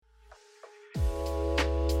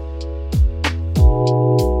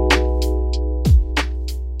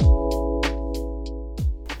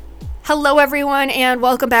Hello, everyone, and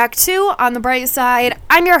welcome back to On the Bright Side.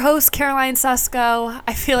 I'm your host, Caroline Susko.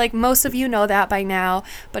 I feel like most of you know that by now,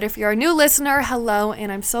 but if you're a new listener, hello,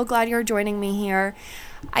 and I'm so glad you're joining me here.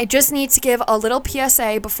 I just need to give a little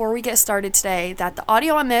PSA before we get started today that the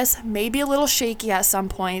audio on this may be a little shaky at some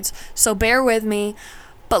points, so bear with me.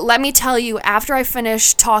 But let me tell you, after I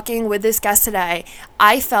finished talking with this guest today,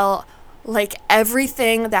 I felt like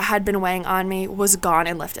everything that had been weighing on me was gone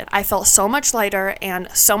and lifted. I felt so much lighter and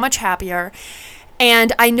so much happier.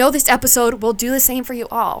 And I know this episode will do the same for you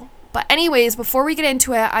all. But anyways, before we get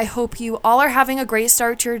into it, I hope you all are having a great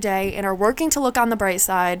start to your day and are working to look on the bright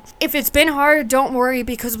side. If it's been hard, don't worry,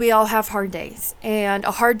 because we all have hard days. And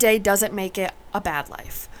a hard day doesn't make it a bad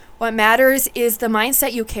life. What matters is the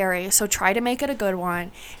mindset you carry, so try to make it a good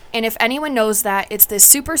one. And if anyone knows that, it's this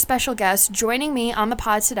super special guest joining me on the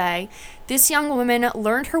pod today. This young woman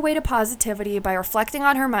learned her way to positivity by reflecting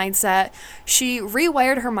on her mindset. She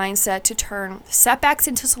rewired her mindset to turn setbacks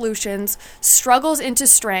into solutions, struggles into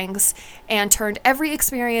strengths, and turned every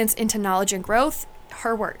experience into knowledge and growth.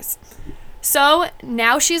 Her words. So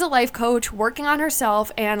now she's a life coach, working on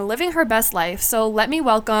herself and living her best life. So let me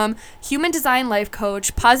welcome human design life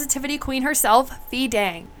coach, positivity queen herself, Fee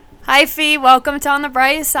Dang. Hi, Fee. Welcome to On the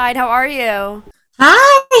Bright Side. How are you?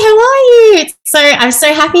 Hi, how are you? I'm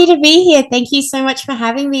so happy to be here. Thank you so much for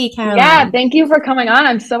having me, Caroline. Yeah, thank you for coming on.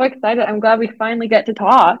 I'm so excited. I'm glad we finally get to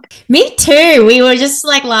talk. Me too. We were just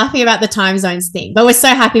laughing about the time zones thing, but we're so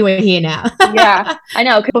happy we're here now. Yeah, I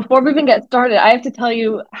know. Before we even get started, I have to tell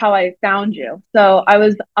you how I found you. So I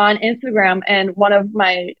was on Instagram and one of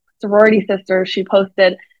my sorority sisters, she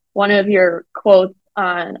posted one of your quotes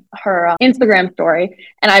on her Instagram story,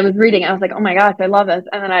 and I was reading. I was like, oh my gosh, I love this.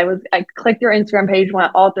 And then I clicked your Instagram page,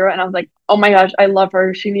 went all through it, and I was like, oh my gosh, I love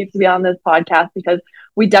her. She needs to be on this podcast because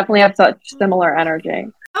we definitely have such similar energy.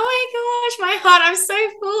 Oh my gosh, my heart, I'm so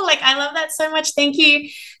full. I love that so much. Thank you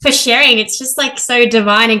for sharing. It's just so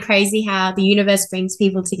divine and crazy how the universe brings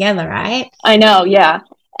people together, right? I know, yeah.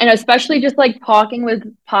 And especially just talking with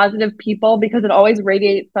positive people, because it always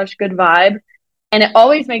radiates such good vibes. And it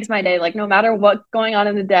always makes my day, no matter what's going on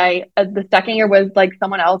in the day, the second you're with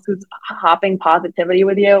someone else who's hopping positivity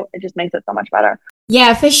with you, it just makes it so much better.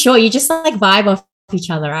 Yeah, for sure. You just vibe off each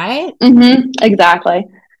other, right? Mm-hmm, exactly.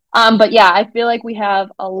 But yeah, I feel like we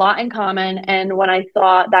have a lot in common. And when I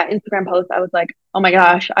saw that Instagram post, I was like, oh my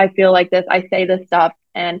gosh, I feel like this. I say this stuff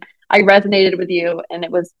and I resonated with you. And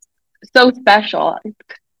it was so special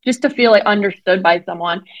just to feel understood by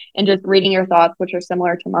someone and just reading your thoughts, which are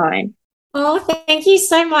similar to mine. Oh, thank you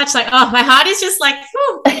so much. My heart is just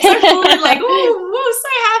ooh, so full and ooh, so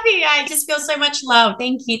happy. I just feel so much love.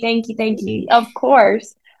 Thank you, thank you, thank you. Of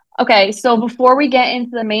course. Okay, so before we get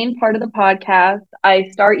into the main part of the podcast, I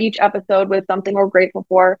start each episode with something we're grateful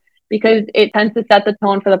for, because it tends to set the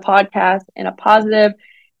tone for the podcast in a positive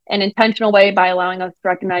and intentional way by allowing us to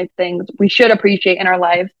recognize things we should appreciate in our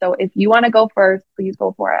lives. So if you want to go first, please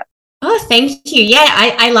go for it. Oh, thank you. Yeah,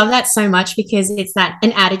 I love that so much, because it's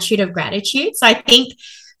an attitude of gratitude. So I think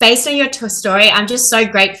based on your story, I'm just so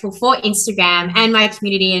grateful for Instagram and my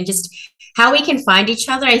community and just how we can find each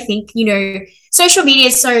other. I think, social media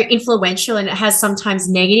is so influential and it has sometimes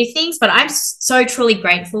negative things, but I'm so truly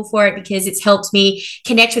grateful for it, because it's helped me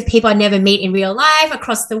connect with people I never meet in real life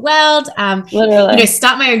across the world. Literally.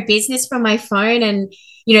 Start my own business from my phone, and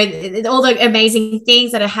all the amazing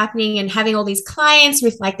things that are happening, and having all these clients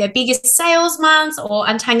with their biggest sales months or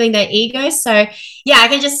untangling their egos. So yeah, I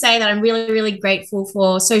can just say that I'm really, really grateful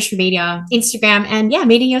for social media, Instagram, and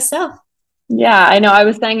meeting yourself. Yeah, I know. I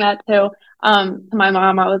was saying that too. To my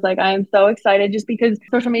mom, I was like, I am so excited, just because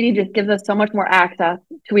social media just gives us so much more access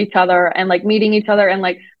to each other and meeting each other and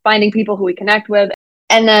finding people who we connect with.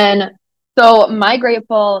 And then, so my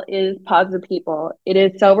grateful is positive people. It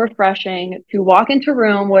is so refreshing to walk into a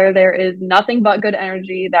room where there is nothing but good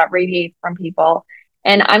energy that radiates from people.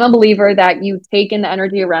 And I'm a believer that you take in the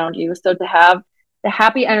energy around you. So to have the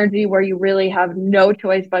happy energy where you really have no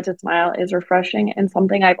choice but to smile is refreshing and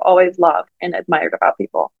something I've always loved and admired about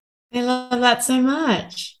people. I love that so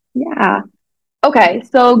much. Yeah. Okay,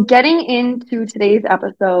 so getting into today's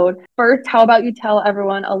episode, first, how about you tell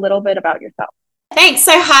everyone a little bit about yourself? Thanks.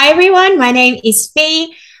 So hi, everyone. My name is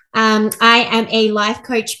Fee. I am a life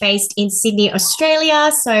coach based in Sydney,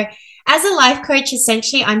 Australia. So as a life coach,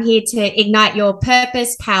 essentially, I'm here to ignite your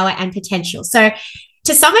purpose, power, and potential. So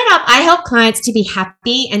to sum it up, I help clients to be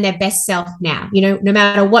happy and their best self now, no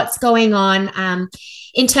matter what's going on.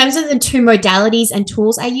 In terms of the two modalities and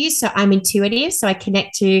tools I use, so I'm intuitive, so I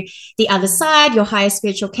connect to the other side, your higher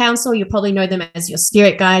spiritual counsel. You probably know them as your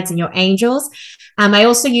spirit guides and your angels. I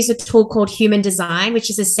also use a tool called Human Design, which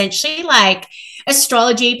is essentially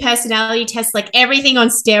astrology, personality tests, like everything on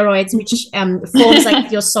steroids, which forms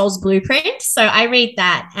like your soul's blueprint. So I read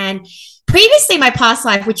that. And previously, my past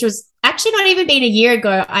life, which was actually not even been a year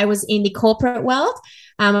ago, I was in the corporate world.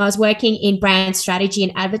 I was working in brand strategy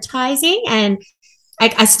and advertising, and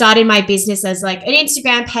I started my business as like an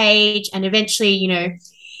Instagram page, and eventually,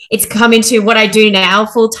 it's come into what I do now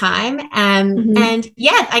full time. And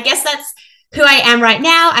yeah, I guess that's who I am right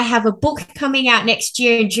now. I have a book coming out next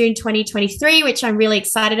year in June 2023, which I'm really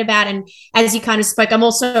excited about. And as you kind of spoke, I'm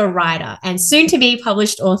also a writer and soon to be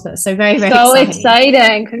published author. So very, very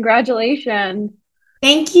exciting. Congratulations.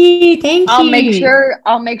 Thank you. I'll make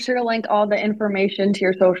sure to link all the information to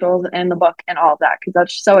your socials and the book and all of that, because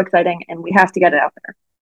that's so exciting and we have to get it out there.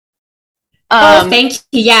 Thank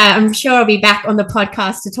you. Yeah, I'm sure I'll be back on the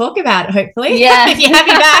podcast to talk about it, hopefully. Yeah. If you have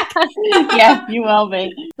me back. Yes, you will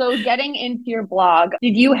be. So getting into your blog,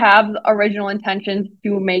 did you have original intentions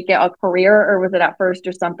to make it a career, or was it at first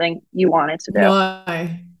just something you wanted to do?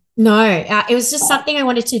 No. It was just something I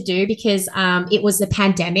wanted to do because it was the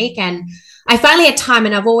pandemic, and I finally had time,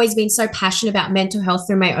 and I've always been so passionate about mental health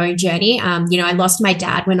through my own journey. I lost my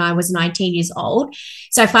dad when I was 19 years old.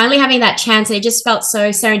 So finally having that chance, it just felt so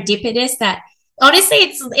serendipitous that honestly,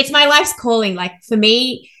 it's my life's calling. Like for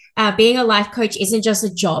me, being a life coach isn't just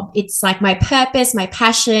a job. It's like my purpose, my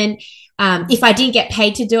passion. If I didn't get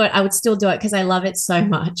paid to do it, I would still do it because I love it so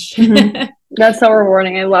much. That's so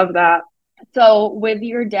rewarding. I love that. So with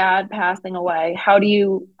your dad passing away, how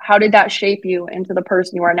did that shape you into the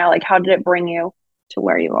person you are now? Like, how did it bring you to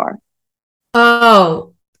where you are?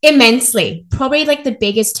 Oh, immensely. Probably like the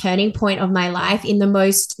biggest turning point of my life in the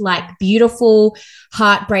most like beautiful,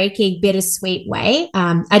 heartbreaking, bittersweet way.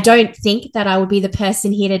 I don't think that I would be the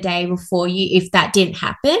person here today before you if that didn't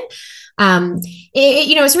happen.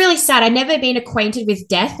 It's really sad. I'd never been acquainted with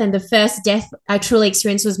death, and the first death I truly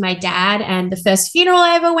experienced was my dad, and the first funeral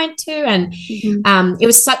I ever went to. And it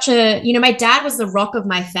was such my dad was the rock of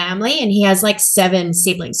my family, and he has like 7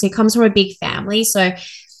 siblings, so he comes from a big family. So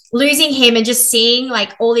losing him and just seeing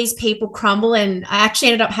like all these people crumble, and I actually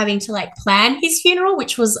ended up having to like plan his funeral,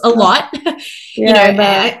 which was a lot.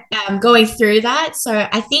 Going through that. So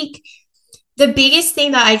I think the biggest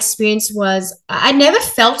thing that I experienced was I never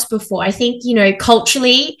felt before. I think,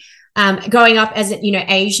 culturally, growing up as,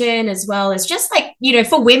 Asian, as well as just like,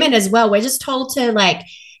 for women as well, we're just told to like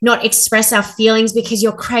not express our feelings because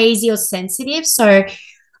you're crazy or sensitive. So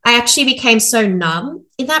I actually became so numb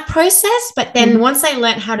in that process. But then once I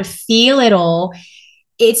learned how to feel it all,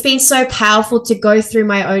 it's been so powerful to go through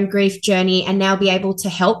my own grief journey and now be able to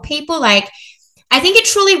help people. Like, I think it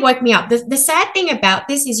truly woke me up. The sad thing about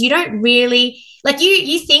this is you don't really, like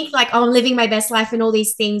you think like, oh, I'm living my best life and all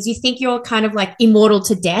these things. You think you're kind of like immortal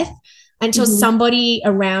to death until somebody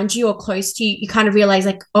around you or close to you, you kind of realize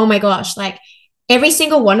like, oh my gosh, like every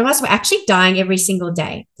single one of us, we're actually dying every single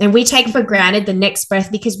day. And we take for granted the next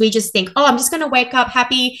breath because we just think, oh, I'm just going to wake up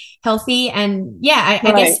happy, healthy. And I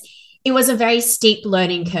guess it was a very steep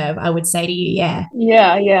learning curve, I would say to you.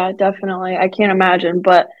 Yeah. Yeah, definitely. I can't imagine,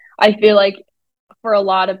 but I feel like for a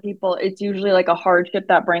lot of people, it's usually like a hardship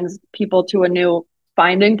that brings people to a new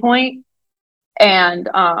finding point. And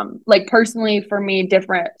like personally for me,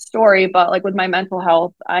 different story, but like with my mental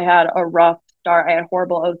health, I had a rough start. I had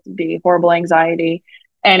horrible OCD, horrible anxiety,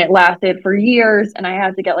 and it lasted for years, and I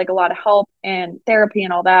had to get like a lot of help and therapy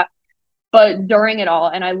and all that. But during it all,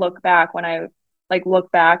 and I look back when I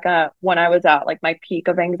was at like my peak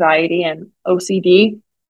of anxiety and OCD,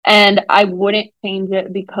 and I wouldn't change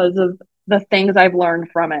it because of the things I've learned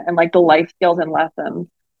from it and like the life skills and lessons,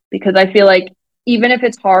 because I feel like even if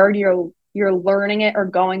it's hard, you're learning it or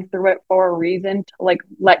going through it for a reason to like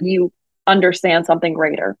let you understand something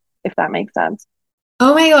greater, if that makes sense.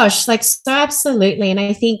 Oh my gosh, like so absolutely. And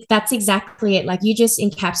I think that's exactly it. Like you just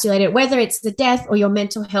encapsulate it, whether it's the death or your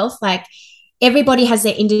mental health, like everybody has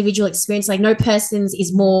their individual experience. Like no person's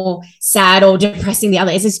is more sad or depressing than the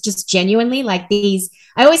other. It's just genuinely like these,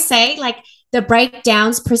 I always say like the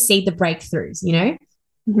breakdowns precede the breakthroughs,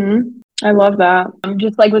 I love that.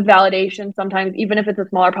 Just like with validation, sometimes even if it's a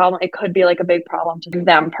smaller problem, it could be like a big problem to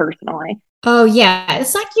them personally. Oh yeah.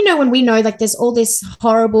 It's like, when we know like there's all this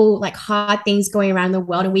horrible, like hard things going around the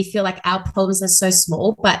world and we feel like our problems are so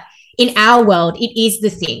small, but in our world, it is the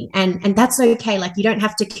thing. And that's okay. Like you don't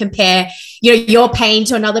have to compare, your pain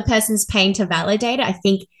to another person's pain to validate it. I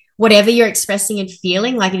think whatever you're expressing and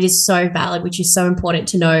feeling, like it is so valid, which is so important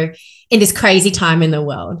to know in this crazy time in the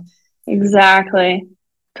world. Exactly.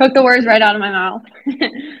 Took the words right out of my mouth.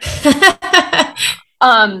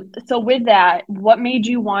 So with that, what made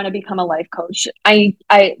you want to become a life coach? I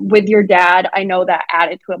with your dad, I know that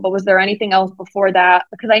added to it, but was there anything else before that?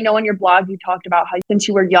 Because I know in your blog you talked about how since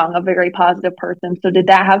you were young, a very positive person. So did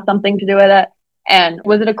that have something to do with it? And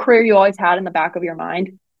was it a career you always had in the back of your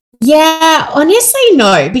mind? Yeah, honestly,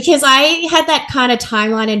 no, because I had that kind of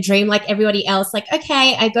timeline and dream like everybody else. Like,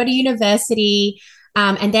 okay, I go to university,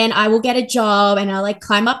 and then I will get a job and I'll like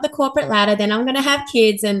climb up the corporate ladder. Then I'm going to have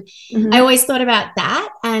kids. And I Mm-hmm. always thought about that.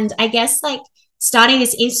 And I guess like starting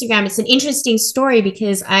this Instagram, it's an interesting story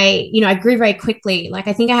because I grew very quickly. Like,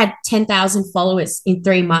 I think I had 10,000 followers in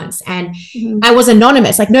 3 months, and Mm-hmm. I was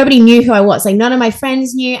anonymous. Like, nobody knew who I was. Like, none of my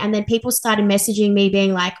friends knew. And then people started messaging me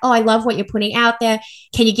being like, oh, I love what you're putting out there.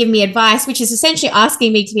 Can you give me advice? Which is essentially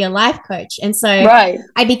asking me to be a life coach. And so Right.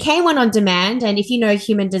 I became one on demand. And if you know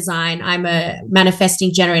human design, I'm a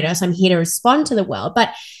manifesting generator. So I'm here to respond to the world. But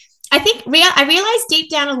I think I realized deep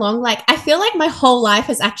down along, like, I feel like my whole life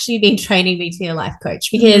has actually been training me to be a life coach,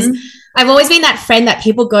 because Mm-hmm. I've always been that friend that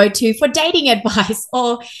people go to for dating advice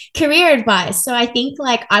or career advice. So I think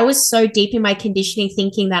like I was so deep in my conditioning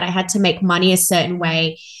thinking that I had to make money a certain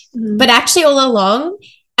way. Mm-hmm. But actually all along,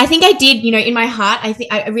 I think I did, in my heart, I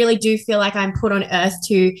think I really do feel like I'm put on earth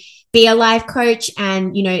to be a life coach,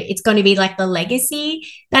 and, it's going to be like the legacy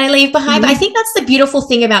that I leave behind. But I Mm-hmm. think that's the beautiful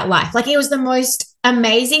thing about life. Like, it was the most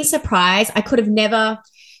amazing surprise. I could have never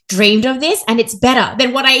dreamed of this, and it's better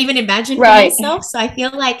than what I even imagined for Right. myself. So I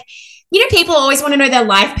feel like, people always want to know their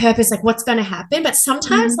life purpose, like what's going to happen. But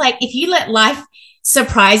sometimes, Mm-hmm. like, if you let life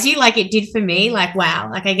surprise you, like it did for me, like, wow,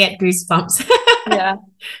 like I get goosebumps. Yeah.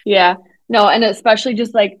 Yeah. No, and especially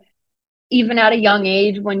just like even at a young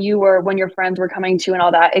age when your friends were coming to and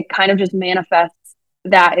all that, it kind of just manifests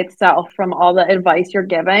that itself from all the advice you're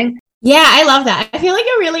giving. Yeah, I love that. I feel like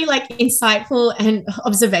you're really like insightful and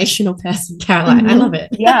observational person, Caroline. I Mm-hmm. love it.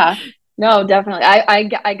 Yeah. No, definitely.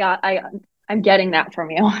 I'm getting that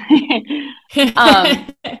from you.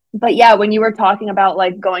 But yeah, when you were talking about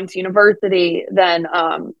like going to university, then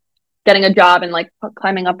getting a job and like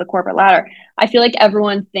climbing up the corporate ladder, I feel like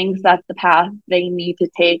everyone thinks that's the path they need to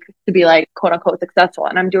take to be like quote unquote successful.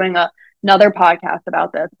 And I'm doing another podcast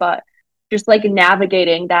about this, but just like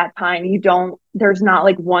navigating that time, there's not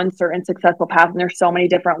like one certain successful path, and there's so many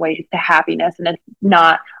different ways to happiness, and it's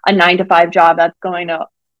not a 9 to 5 job that's going to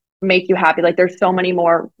make you happy. Like, there's so many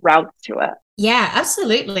more routes to it. Yeah,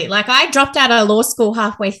 absolutely. Like, I dropped out of law school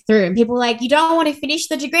halfway through, and people were like, you don't want to finish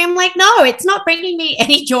the degree? I'm like, no, it's not bringing me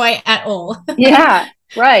any joy at all. Yeah,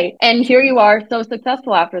 right. And here you are, so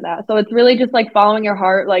successful after that. So it's really just like following your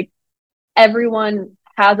heart. Like, everyone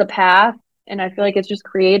has a path, and I feel like it's just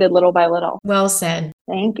created little by little. Well said.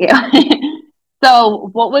 Thank you. So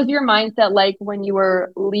what was your mindset like when you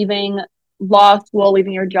were leaving law school,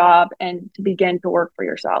 leaving your job, and to begin to work for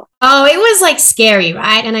yourself? Oh, it was like scary,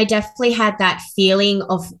 right? And I definitely had that feeling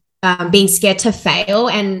of being scared to fail.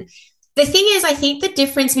 And the thing is, I think the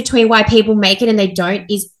difference between why people make it and they don't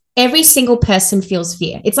is every single person feels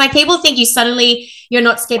fear. It's like people think you're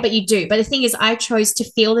not scared, but you do. But the thing is, I chose to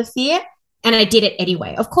feel the fear, and I did it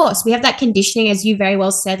anyway. Of course, we have that conditioning, as you very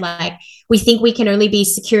well said, like we think we can only be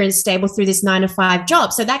secure and stable through this 9 to 5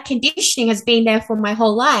 job. So that conditioning has been there for my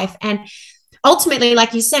whole life. And ultimately,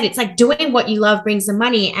 like you said, it's like doing what you love brings the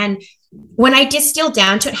money. And when I distilled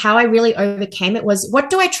down to it, how I really overcame it was, what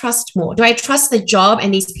do I trust more? Do I trust the job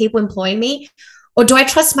and these people employing me? Or do I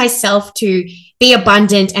trust myself to be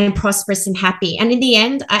abundant and prosperous and happy? And in the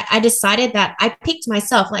end, I decided that I picked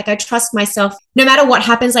myself. Like, I trust myself no matter what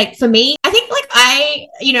happens. Like, for me, I think like I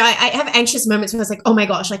have anxious moments where I was like, oh my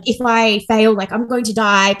gosh, like if I fail, like I'm going to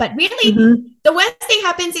die. But really, Mm-hmm. the worst thing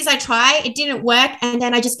happens is I try, it didn't work, and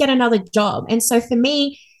then I just get another job. And so for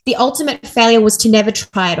me, the ultimate failure was to never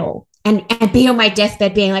try at all. And be on my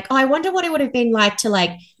deathbed being like, oh, I wonder what it would have been like to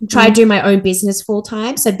like try to do my own business full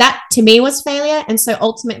time. So that to me was failure. And so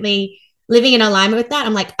ultimately living in alignment with that,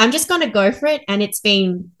 I'm like, I'm just going to go for it. And it's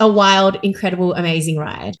been a wild, incredible, amazing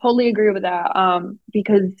ride. Totally agree with that.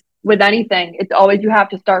 Because with anything, it's always you have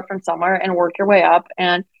to start from somewhere and work your way up.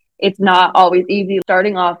 And it's not always easy.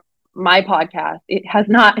 Starting off my podcast,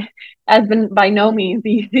 has been by no means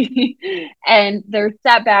easy. And there's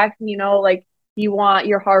setbacks, like you want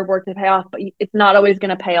your hard work to pay off, but it's not always going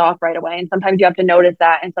to pay off right away. And sometimes you have to notice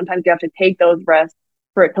that. And sometimes you have to take those risks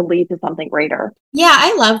for it to lead to something greater. Yeah,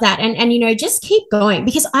 I love that. And just keep going,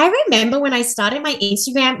 because I remember when I started my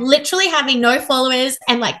Instagram, literally having no followers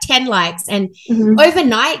and like 10 likes. And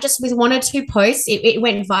overnight, just with 1 or 2 posts, it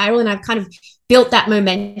went viral, and I've kind of built that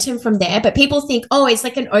momentum from there. But people think, oh, it's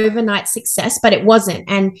like an overnight success, but it wasn't.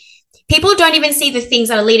 And people don't even see the things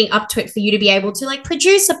that are leading up to it for you to be able to like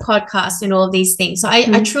produce a podcast and all of these things. So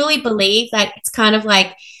I truly believe that it's kind of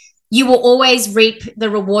like you will always reap the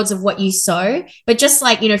rewards of what you sow, but just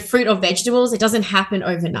like, fruit or vegetables, it doesn't happen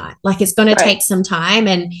overnight. Like it's going to take some time.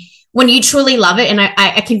 And when you truly love it, and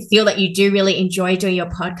I can feel that you do really enjoy doing your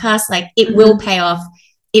podcast, like it will pay off.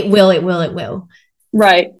 It will.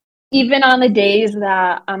 Right. Even on the days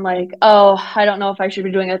that I'm like, oh, I don't know if I should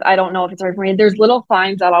be doing this. I don't know if it's right for me. There's little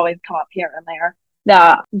signs that always come up here and there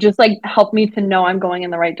that just like help me to know I'm going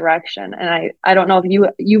in the right direction. And I don't know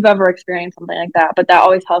if you've ever experienced something like that, but that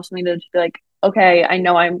always helps me to just be like, okay, I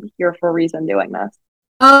know I'm here for a reason doing this.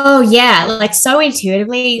 Oh yeah, like so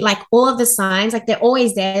intuitively, like all of the signs, like they're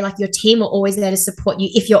always there. Like your team are always there to support you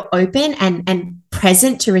if you're open and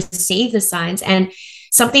present to receive the signs. And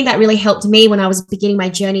something that really helped me when I was beginning my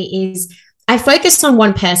journey is I focused on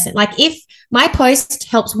one person. Like if my post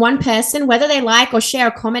helps one person, whether they like or share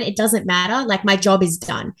a comment, it doesn't matter. Like my job is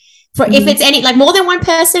done. If it's any, like more than one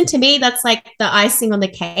person, to me, that's like the icing on the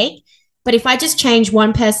cake. But if I just change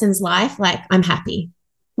one person's life, like I'm happy.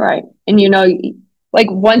 Right. And like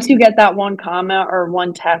once you get that one comment or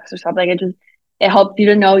one text or something, it helps you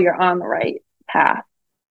to know you're on the right path.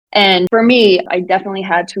 And for me, I definitely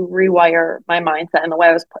had to rewire my mindset and the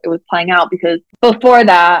way it was playing out, because before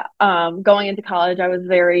that, going into college, I was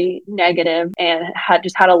very negative and had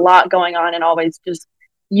a lot going on and always just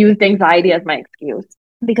used anxiety as my excuse,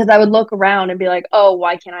 because I would look around and be like, oh,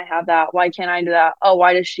 why can't I have that? Why can't I do that? Oh,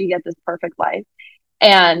 why does she get this perfect life?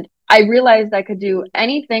 And I realized I could do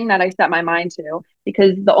anything that I set my mind to,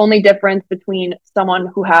 because the only difference between someone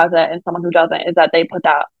who has it and someone who doesn't is that they put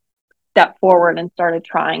that step forward and started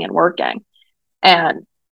trying and working. And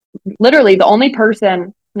literally the only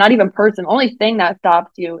thing that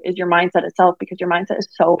stops you is your mindset itself, because your mindset is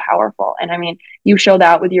so powerful. And I mean, you show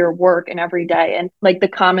that with your work and every day, and like the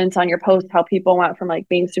comments on your post, how people went from like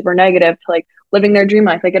being super negative to like living their dream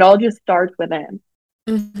life. Like it all just starts within.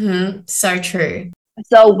 So true.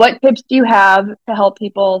 So what tips do you have to help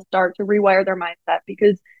people start to rewire their mindset?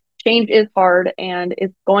 Because change is hard, and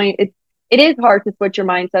it is hard to switch your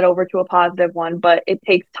mindset over to a positive one, but it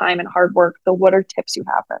takes time and hard work. So what are tips you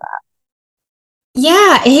have for that?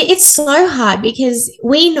 Yeah, it's so hard, because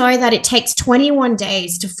we know that it takes 21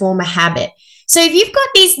 days to form a habit. So if you've got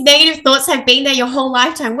these negative thoughts have been there your whole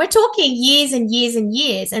lifetime, we're talking years and years and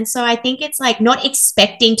years. And so I think it's like not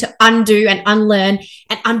expecting to undo and unlearn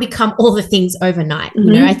and unbecome all the things overnight.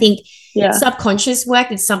 I think subconscious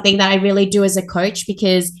work is something that I really do as a coach,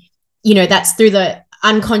 because, that's through the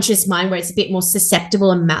unconscious mind where it's a bit more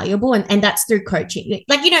susceptible and malleable, and that's through coaching.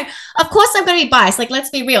 Like, of course I'm going to be biased. Like, let's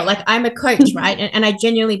be real. Like, I'm a coach, right? And I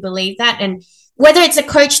genuinely believe that. And whether it's a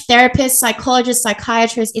coach, therapist, psychologist,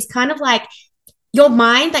 psychiatrist, it's kind of like your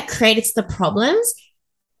mind that creates the problems.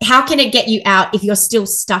 How can it get you out if you're still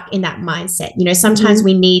stuck in that mindset? Sometimes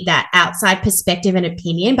we need that outside perspective and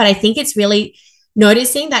opinion, but I think it's really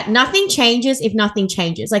noticing that nothing changes if nothing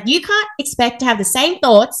changes. Like, you can't expect to have the same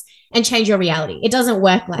thoughts and change your reality. It doesn't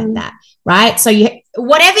work like that, right? So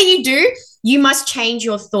whatever you do, you must change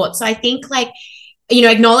your thoughts. So I think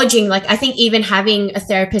acknowledging, like, I think even having a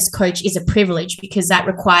therapist coach is a privilege, because that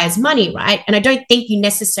requires money, right? And I don't think you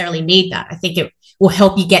necessarily need that. I think it will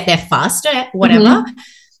help you get there faster, whatever.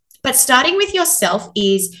 But starting with yourself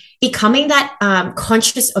is becoming that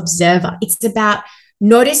conscious observer. It's about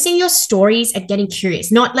noticing your stories and getting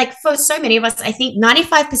curious. Not like, for so many of us, I think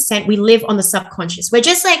 95% we live on the subconscious. We're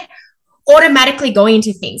just like automatically going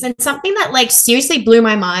into things. And something that like seriously blew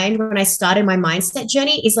my mind when I started my mindset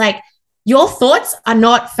journey is like, your thoughts are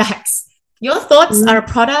not facts. Your thoughts are a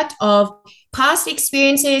product of past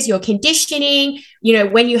experiences, your conditioning,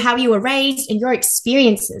 how you were raised, and your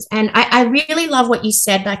experiences. And I really love what you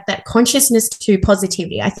said, like that consciousness to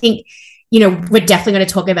positivity. I think, we're definitely going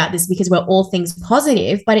to talk about this because we're all things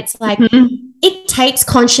positive, but it's like, it takes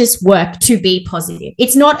conscious work to be positive.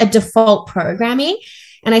 It's not a default programming.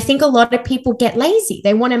 And I think a lot of people get lazy.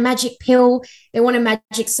 They want a magic pill. They want a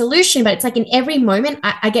magic solution, but it's like in every moment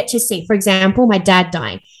I get to see, for example, my dad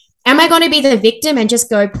dying. Am I going to be the victim and just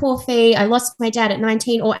go, poor Fee, I lost my dad at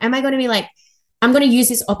 19? Or am I going to be like, I'm going to use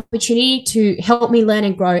this opportunity to help me learn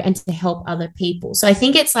and grow and to help other people? So I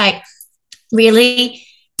think it's like really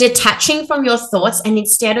detaching from your thoughts, and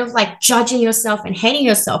instead of like judging yourself and hating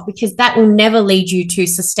yourself, because that will never lead you to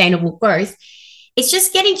sustainable growth, it's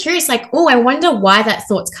just getting curious, like, oh, I wonder why that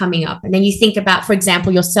thought's coming up. And then you think about, for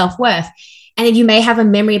example, your self-worth. And then you may have a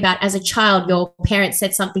memory about, as a child, your parents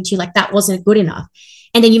said something to you like, that wasn't good enough.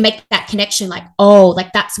 And then you make that connection like, oh,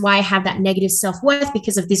 like that's why I have that negative self-worth,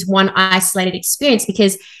 because of this one isolated experience.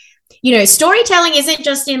 Because storytelling isn't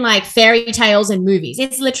just in like fairy tales and movies.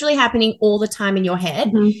 It's literally happening all the time in your head.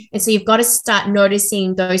 And so you've got to start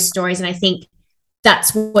noticing those stories. And I think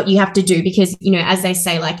that's what you have to do because, as they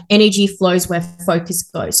say, like energy flows where focus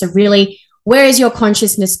goes. So really, where is your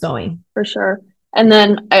consciousness going? For sure. And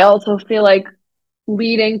then I also feel like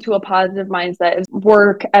leading to a positive mindset is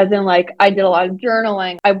work, as in like I did a lot of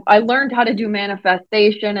journaling. I learned how to do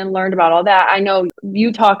manifestation and learned about all that. I know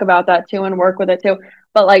you talk about that too and work with it too.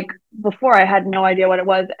 But like before, I had no idea what it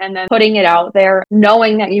was. And then putting it out there,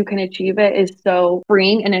 knowing that you can achieve it is so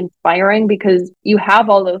freeing and inspiring because you have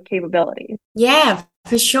all those capabilities. Yeah,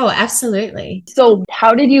 for sure. Absolutely. So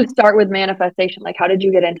how did you start with manifestation? Like, how did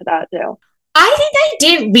you get into that too? I think I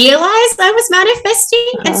didn't realize I was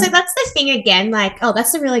manifesting. And so that's the thing again, like, oh,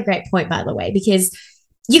 that's a really great point, by the way, because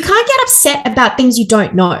you can't get upset about things you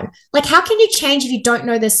don't know. Like, how can you change if you don't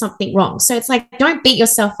know there's something wrong? So it's like, don't beat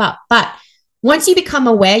yourself up. But once you become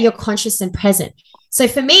aware, you're conscious and present. So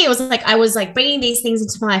for me, it was like, I was like bringing these things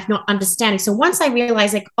into my life, not understanding. So once I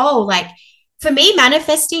realized like, oh, like for me,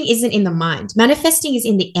 manifesting isn't in the mind. Manifesting is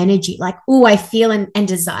in the energy. Like, oh, I feel and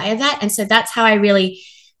desire that. And so that's how I really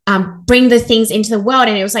bring the things into the world.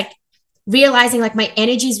 And it was like realizing like my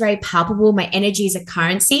energy is very palpable. My energy is a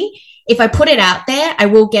currency. If I put it out there, I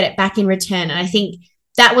will get it back in return. And I think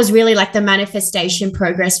that was really like the manifestation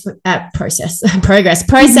process for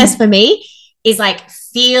me is like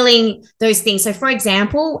feeling those things. So for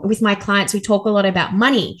example, with my clients, we talk a lot about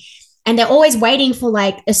money and they're always waiting for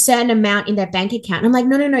like a certain amount in their bank account. And I'm like,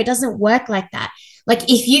 no, it doesn't work like that. Like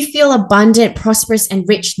if you feel abundant, prosperous, and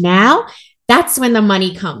rich now, that's when the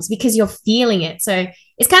money comes because you're feeling it. So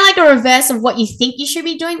it's kind of like a reverse of what you think you should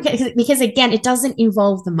be doing because again, it doesn't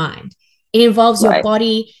involve the mind. It involves your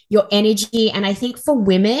body, your energy. And I think for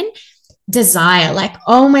women, desire, like,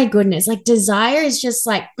 oh my goodness, like desire is just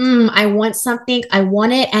like, I want something, I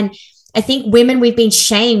want it. And I think women, we've been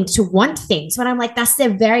shamed to want things. But I'm like, that's the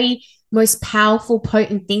very most powerful,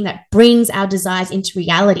 potent thing that brings our desires into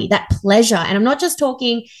reality, that pleasure. And I'm not just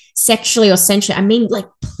talking sexually or sensually. I mean like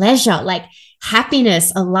pleasure, like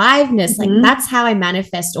happiness, aliveness. Like that's how I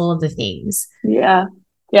manifest all of the things. Yeah.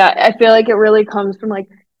 I feel like it really comes from like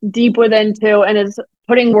deep within too. And it's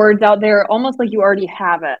putting words out there almost like you already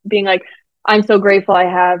have it, being like, I'm so grateful I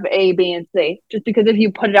have A, B, and C. Just because if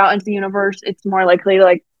you put it out into the universe, it's more likely to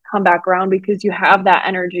like come back around because you have that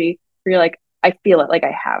energy where you're like, I feel it, like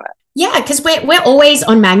I have it. Yeah, because we're always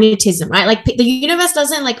on magnetism, right? Like the universe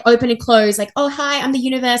doesn't like open and close like, oh, hi, I'm the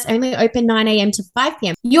universe. I only open 9 a.m. to 5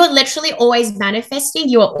 p.m. You're literally always manifesting.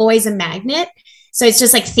 You are always a magnet. So it's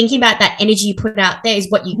just like thinking about that energy you put out there is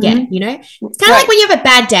what you get, It's kind of like when you have a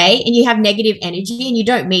bad day and you have negative energy and you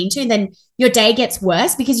don't mean to, and then your day gets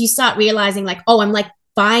worse because you start realizing like, oh, I'm like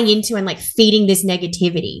buying into and like feeding this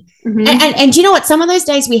negativity. And you know what? Some of those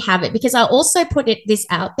days we have it because I'll also put this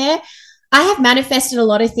out there. I have manifested a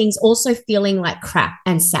lot of things also feeling like crap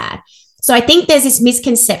and sad. So I think there's this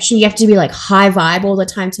misconception you have to be like high vibe all the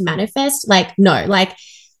time to manifest. Like, no, like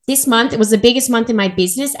this month, it was the biggest month in my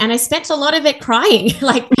business and I spent a lot of it crying,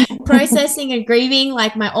 like processing and grieving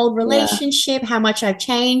like my old relationship, how much I've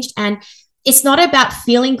changed. And it's not about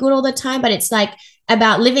feeling good all the time, but it's like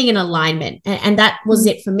about living in alignment. And that was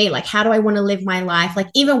it for me. Like, how do I want to live my life? Like,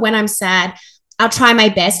 even when I'm sad, I'll try my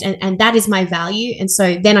best and that is my value. And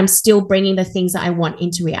so then I'm still bringing the things that I want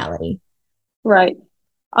into reality. Right.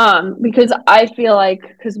 Because I feel like,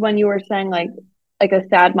 because when you were saying like a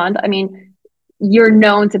sad month, I mean, you're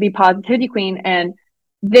known to be positivity queen. And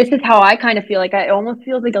this is how I kind of feel like. I almost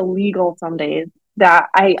feels like illegal some days that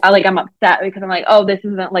I'm upset because I'm like, oh, this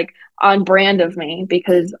isn't like on brand of me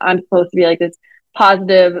because I'm supposed to be like this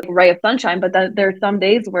positive ray of sunshine. But there's some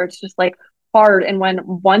days where it's just like hard. And when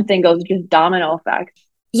one thing goes, just domino effect.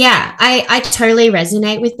 Yeah, I totally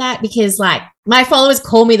resonate with that because like my followers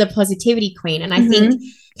call me the positivity queen. And I think,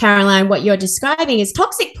 Caroline, what you're describing is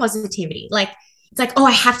toxic positivity. Like, it's like, oh,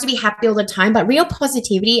 I have to be happy all the time. But real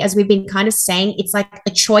positivity, as we've been kind of saying, it's like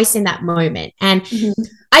a choice in that moment. And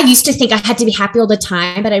I used to think I had to be happy all the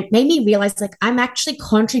time, but it made me realize like I'm actually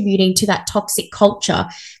contributing to that toxic culture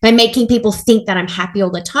by making people think that I'm happy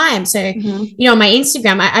all the time. So, on my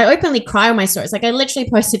Instagram, I openly cry on my stories. Like I literally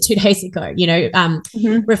posted 2 days ago,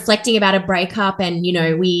 reflecting about a breakup and,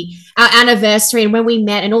 our anniversary and when we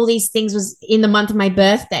met and all these things was in the month of my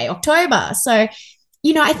birthday, October. So,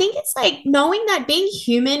 I think it's like knowing that being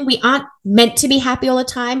human, we aren't meant to be happy all the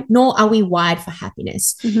time, nor are we wired for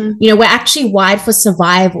happiness. We're actually wired for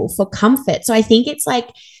survival, for comfort. So I think it's like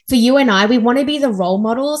for you and I, we want to be the role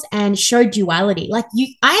models and show duality. Like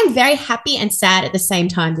I am very happy and sad at the same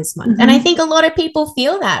time this month. And I think a lot of people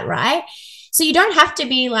feel that, right? So you don't have to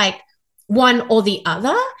be like one or the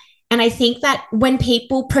other. And I think that when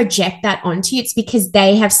people project that onto you, it's because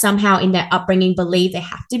they have somehow in their upbringing believed they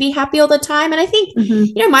have to be happy all the time. And I think,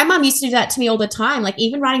 my mom used to do that to me all the time. Like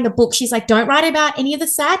even writing the book, she's like, don't write about any of the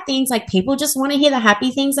sad things. Like people just want to hear the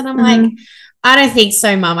happy things. And I'm like, I don't think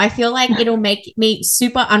so, Mom. I feel like it'll make me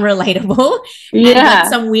super unrelatable and like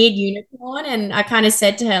some weird unicorn. And I kind of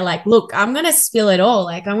said to her, like, look, I'm going to spill it all.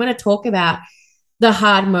 Like I'm going to talk about the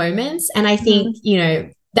hard moments. And I think,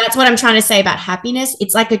 that's what I'm trying to say about happiness.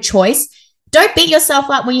 It's like a choice. Don't beat yourself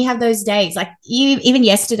up when you have those days. Like even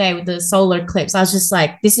yesterday with the solar eclipse, I was just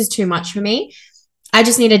like, this is too much for me. I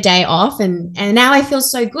just need a day off. And now I feel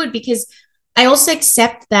so good because I also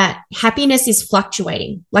accept that happiness is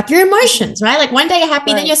fluctuating, like your emotions, right? Like one day you're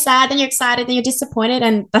happy, then you're sad, then you're excited, then you're disappointed.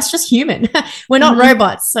 And that's just human. We're not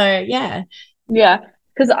robots. So yeah. Yeah.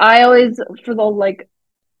 Because I always, for the like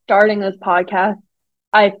starting this podcast,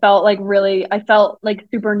 I felt like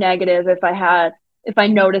super negative if I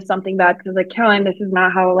noticed something bad, because like, Caroline, this is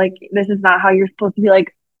not how you're supposed to be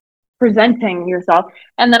like presenting yourself.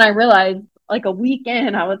 And then I realized like a week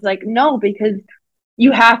in, I was like, no, because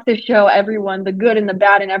you have to show everyone the good and the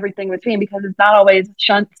bad and everything between, because it's not always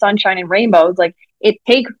sunshine and rainbows. Like it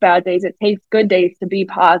takes bad days, it takes good days to be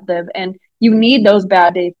positive, and you need those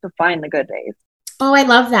bad days to find the good days. Oh, I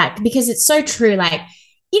love that, because it's so true. Like,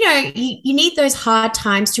 you need those hard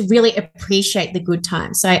times to really appreciate the good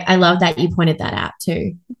times. So I love that you pointed that out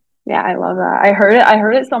too. Yeah, I love that. I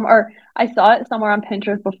heard it somewhere. I saw it somewhere on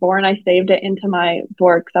Pinterest before, and I saved it into my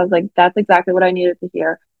board because I was like, that's exactly what I needed to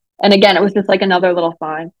hear. And again, it was just like another little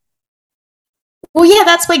sign. Well, yeah,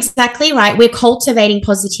 that's exactly right. We're cultivating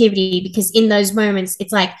positivity because in those moments,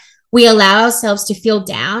 it's like we allow ourselves to feel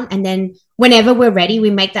down, and then whenever we're ready, we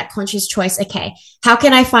make that conscious choice. Okay, how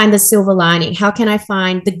can I find the silver lining? How can I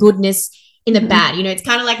find the goodness in the bad? It's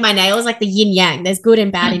kind of like my nails, like the yin yang. There's good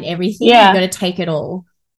and bad in everything. Yeah. You got to take it all.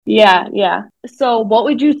 Yeah, yeah. So what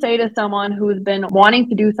would you say to someone who's been wanting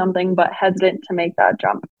to do something but hesitant to make that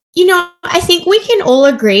jump? I think we can all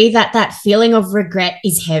agree that feeling of regret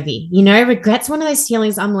is heavy. Regret's one of those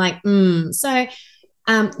feelings I'm like, So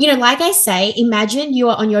like I say, imagine you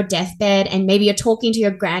are on your deathbed and maybe you're talking to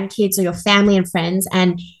your grandkids or your family and friends,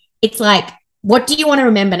 and it's like, what do you want to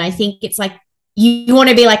remember? And I think it's like, you want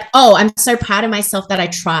to be like, oh, I'm so proud of myself that I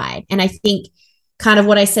tried. And I think kind of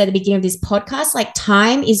what I said at the beginning of this podcast, like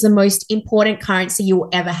time is the most important currency you will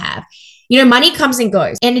ever have. Money comes and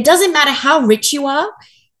goes, and it doesn't matter how rich you are,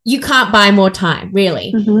 you can't buy more time,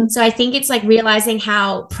 really. So I think it's like realizing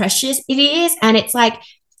how precious it is. And it's like,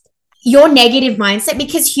 your negative mindset,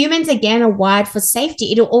 because humans again are wired for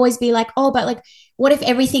safety. It'll always be like, oh, but like, what if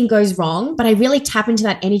everything goes wrong? But I really tap into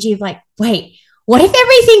that energy of like, wait, what if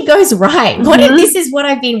everything goes right? What if this is what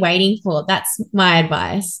I've been waiting for? That's my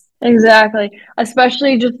advice. Exactly.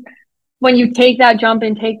 Especially just when you take that jump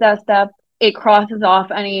and take that step, it crosses off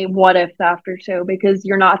any what ifs after too, because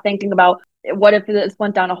you're not thinking about what if this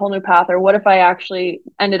went down a whole new path, or what if I actually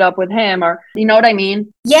ended up with him, or you know what I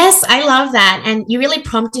mean? Yes, I love that. And you really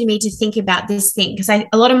prompted me to think about this thing, because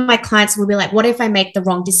a lot of my clients will be like, what if I make the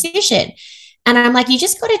wrong decision? And I'm like, you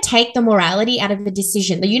just got to take the morality out of the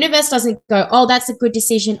decision. The universe doesn't go, oh, that's a good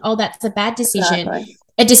decision. Oh, that's a bad decision. Exactly.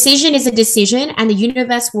 A decision is a decision, and the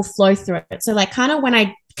universe will flow through it. So like kind of when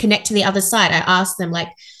I connect to the other side, I ask them like,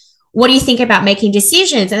 what do you think about making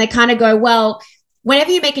decisions? And they kind of go, well,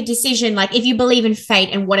 whenever you make a decision, like if you believe in fate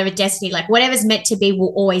and whatever destiny, like whatever's meant to be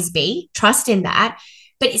will always be, trust in that.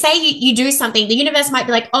 But say you do something, the universe might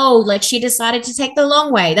be like, oh, like she decided to take the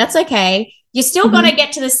long way. That's okay. You're still going to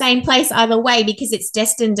get to the same place either way, because it's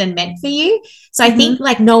destined and meant for you. So I think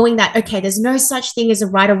like knowing that, okay, there's no such thing as a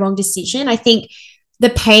right or wrong decision. I think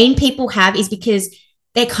the pain people have is because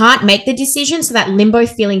they can't make the decision. So that limbo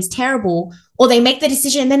feeling's terrible, or they make the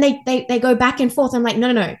decision and then they go back and forth. I'm like,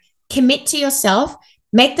 no. Commit to yourself,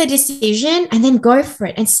 make the decision, and then go for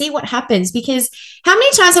it and see what happens. Because how many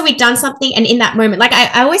times have we done something and in that moment, like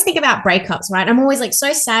I always think about breakups, right? I'm always like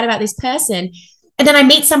so sad about this person. And then I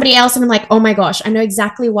meet somebody else and I'm like, oh my gosh, I know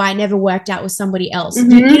exactly why I never worked out with somebody else.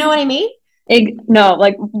 You know what I mean? No,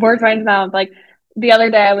 like words right now. Like the other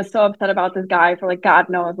day I was so upset about this guy for like God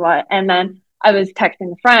knows what. And then I was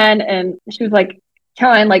texting a friend and she was like,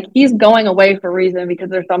 Caroline, like he's going away for a reason, because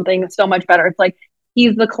there's something so much better. It's like,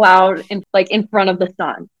 he's the cloud in front of the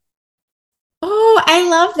sun. Oh, I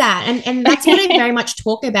love that. And that's what I very much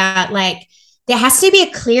talk about. Like there has to be a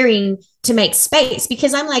clearing to make space,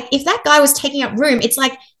 because I'm like, if that guy was taking up room, it's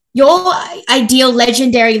like your ideal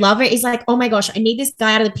legendary lover is like, oh my gosh, I need this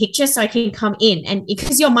guy out of the picture so I can come in. And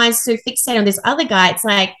because your mind's so fixated on this other guy, it's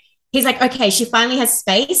like, he's like, okay, she finally has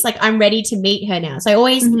space. Like, I'm ready to meet her now. So I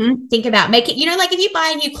always think about making, you know, like if you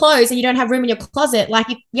buy new clothes and you don't have room in your closet, like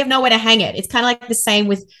you have nowhere to hang it. It's kind of like the same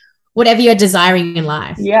with whatever you're desiring in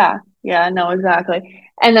life. Yeah. Yeah, no, exactly.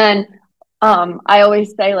 And then I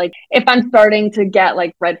always say, like, if I'm starting to get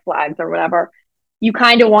like red flags or whatever, you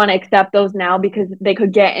kind of want to accept those now because they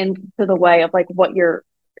could get into the way of like what your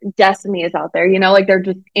destiny is out there, you know, like they're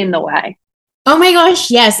just in the way. Oh my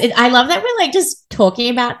gosh, yes. I love that we're like just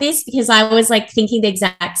talking about this because I was like thinking the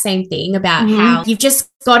exact same thing about how you've just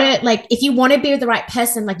got to like, if you want to be with the right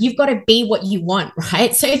person, like you've got to be what you want,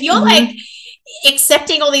 right? So if you're like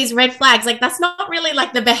accepting all these red flags, like that's not really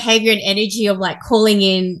like the behavior and energy of like calling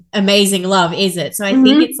in amazing love, is it? So I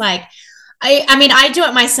think it's like, I mean, I do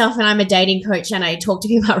it myself and I'm a dating coach and I talk to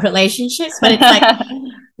people about relationships, but it's like,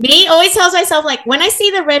 me always tells myself, like, when I see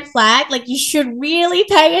the red flag, like, you should really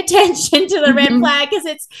pay attention to the red flag because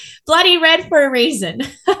it's bloody red for a reason.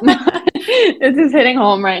 This is hitting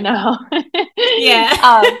home right now.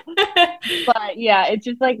 Yeah. But yeah, it's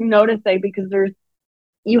just like noticing because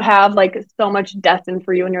you have like so much destined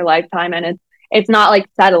for you in your lifetime and it's not like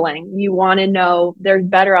settling. You want to know there's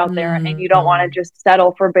better out there and you don't want to just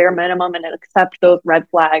settle for bare minimum and accept those red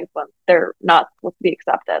flags when they're not supposed to be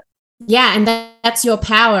accepted. Yeah, and that's your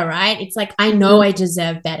power, right? It's like, I know I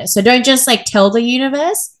deserve better. So don't just like tell the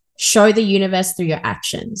universe, show the universe through your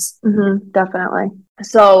actions. Definitely.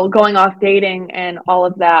 So going off dating and all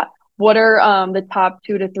of that, what are the top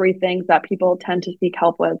 2 to 3 things that people tend to seek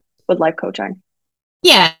help with life coaching?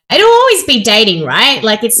 Yeah, it'll always be dating, right?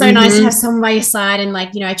 Like it's so nice to have someone by your side and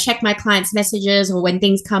like, you know, I check my clients' messages or when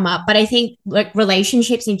things come up. But I think like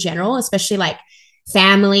relationships in general, especially like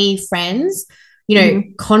family, friends, you know,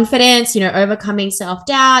 confidence, you know, overcoming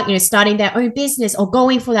self-doubt, you know, starting their own business or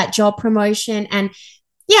going for that job promotion. And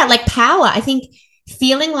yeah, like power. I think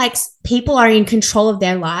feeling like people are in control of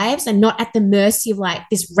their lives and not at the mercy of like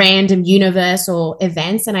this random universe or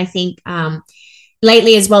events. And I think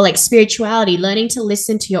lately as well, like spirituality, learning to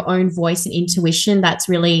listen to your own voice and intuition. That's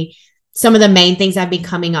really some of the main things I've been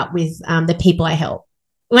coming up with the people I help.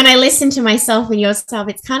 When I listen to myself and yourself,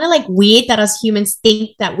 it's kind of like weird that us humans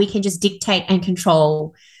think that we can just dictate and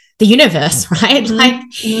control the universe, right? Like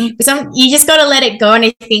you just got to let it go. And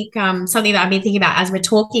I think something that I've been thinking about as we're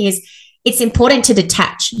talking is it's important to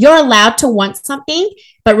detach. You're allowed to want something,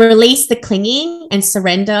 but release the clinging and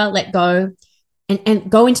surrender, let go and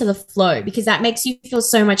go into the flow because that makes you feel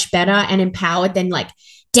so much better and empowered than like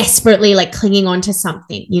desperately like clinging on to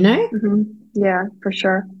something, you know? Yeah, for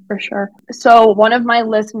sure. For sure. So one of my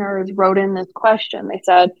listeners wrote in this question. They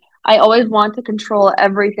said, I always want to control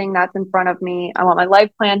everything that's in front of me. I want my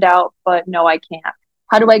life planned out, but no, I can't.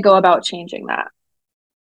 How do I go about changing that?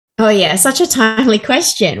 Oh, yeah. Such a timely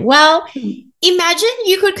question. Well, imagine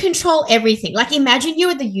you could control everything. Like imagine you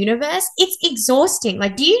were the universe. It's exhausting.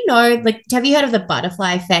 Like, do you know, like, have you heard of the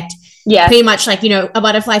butterfly effect? Yeah. Pretty much like, you know, a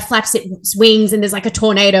butterfly flaps its wings and there's like a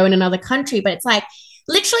tornado in another country, but it's like,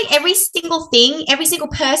 literally every single thing, every single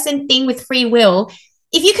person, thing with free will,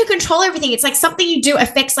 if you could control everything, it's like something you do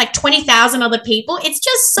affects like 20,000 other people. It's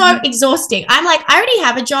just so exhausting. I'm like, I already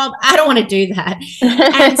have a job. I don't want to do that.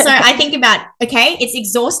 And so I think about, okay, it's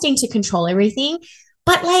exhausting to control everything,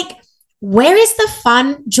 but like, where is the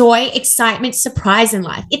fun, joy, excitement, surprise in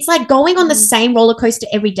life? It's like going on the same roller coaster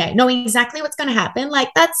every day, knowing exactly what's going to happen. Like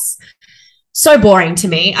that's so boring to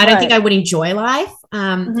me. I don't think I would enjoy life.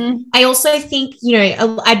 I also think, you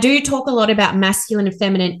know, I do talk a lot about masculine and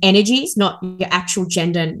feminine energies, not your actual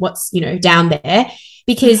gender and what's, you know, down there,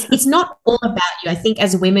 because it's not all about you. I think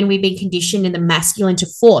as women, we've been conditioned in the masculine to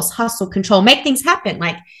force, hustle, control, make things happen.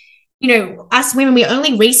 Like, you know, us women, we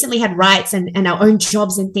only recently had rights and our own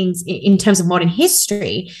jobs and things in terms of modern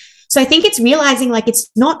history. So I think it's realizing like it's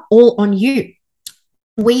not all on you.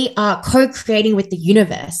 We are co-creating with the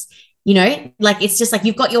universe. You know, like it's just like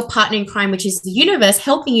you've got your partner in crime, which is the universe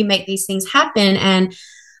helping you make these things happen. And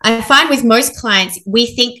I find with most clients, we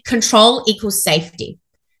think control equals safety,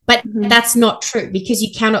 but that's not true because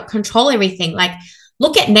you cannot control everything. Like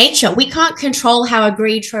look at nature. We can't control how a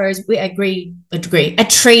tree grows. A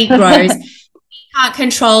tree grows. We can't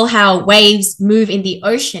control how waves move in the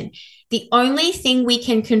ocean. The only thing we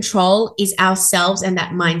can control is ourselves and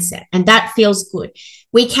that mindset. And that feels good.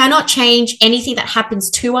 We cannot change anything that happens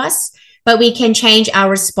to us, but we can change our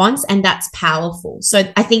response. And that's powerful. So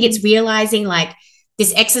I think it's realizing like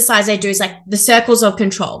this exercise I do is like the circles of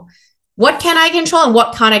control. What can I control and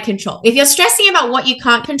what can't I control? If you're stressing about what you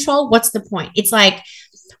can't control, what's the point? It's like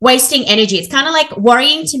wasting energy. It's kind of like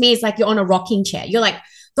worrying to me is like you're on a rocking chair. You're like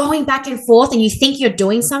going back and forth and you think you're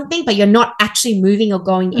doing something, but you're not actually moving or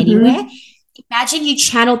going anywhere. Imagine you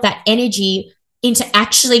channeled that energy into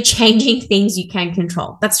actually changing things you can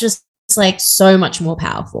control. That's just like so much more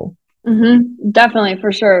powerful. Definitely,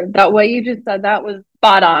 for sure. That way you just said that was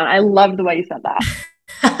spot on. I love the way you said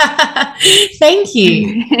that. Thank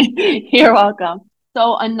you. You're welcome.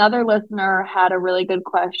 So another listener had a really good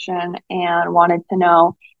question and wanted to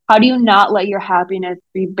know, how do you not let your happiness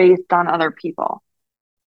be based on other people?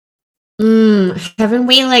 Haven't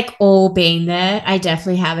we like all been there? I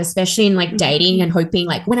definitely have, especially in like dating and hoping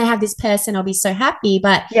like when I have this person, I'll be so happy.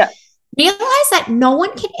 But yeah, realize that no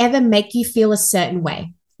one can ever make you feel a certain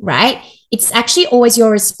way, right? It's actually always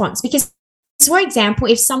your response. Because, for example,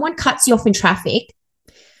 if someone cuts you off in traffic,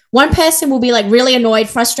 one person will be like really annoyed,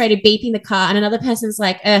 frustrated, beeping the car, and another person's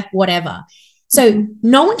like, whatever. So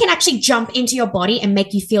no one can actually jump into your body and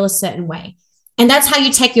make you feel a certain way. And that's how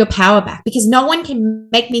you take your power back, because no one can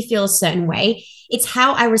make me feel a certain way. It's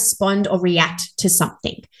how I respond or react to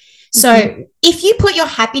something. So if you put your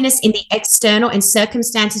happiness in the external and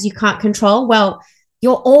circumstances you can't control, well,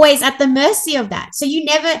 you're always at the mercy of that. So you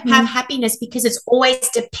never have happiness because it's always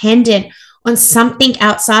dependent on something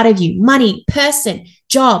outside of you, money, person,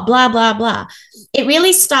 job, blah, blah, blah. It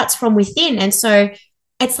really starts from within. And so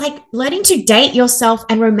it's like learning to date yourself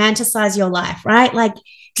and romanticize your life, right? Like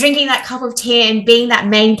drinking that cup of tea and being that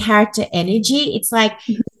main character energy. It's like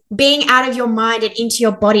being out of your mind and into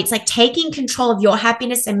your body. It's like taking control of your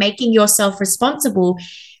happiness and making yourself responsible.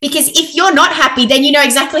 Because if you're not happy, then you know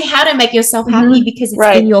exactly how to make yourself happy because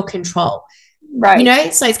it's in your control. Right. You know,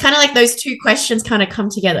 so it's kind of like those two questions kind of come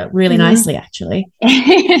together really nicely, actually.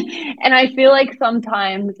 And I feel like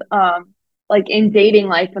sometimes, like in dating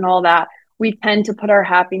life and all that, we tend to put our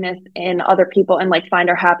happiness in other people and like find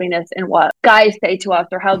our happiness in what guys say to us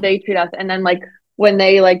or how they treat us. And then like when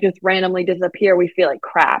they like just randomly disappear, we feel like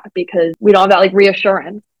crap because we don't have that like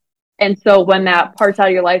reassurance. And so when that part's out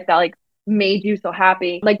of your life that like made you so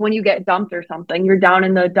happy, like when you get dumped or something, you're down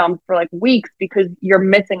in the dumps for like weeks because you're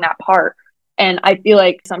missing that part. And I feel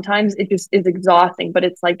like sometimes it just is exhausting, but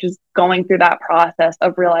it's like just going through that process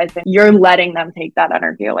of realizing you're letting them take that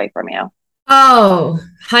energy away from you. Oh,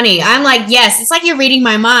 honey, I'm like, yes, it's like you're reading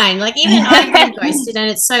my mind. Like even I've been ghosted and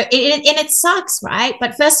it's so, and it sucks, right?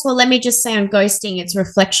 But first of all, let me just say on ghosting, it's a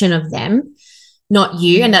reflection of them, not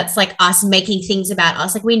you. And that's like us making things about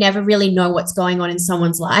us. Like we never really know what's going on in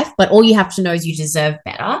someone's life, but all you have to know is you deserve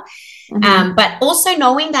better. But also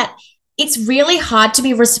knowing that it's really hard to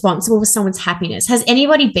be responsible for someone's happiness. Has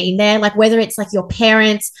anybody been there? Like whether it's like your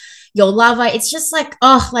parents, your lover, it's just like,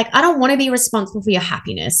 oh, like I don't want to be responsible for your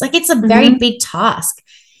happiness. Like it's a very big task.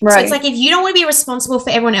 Right. So it's like if you don't want to be responsible for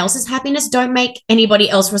everyone else's happiness, don't make anybody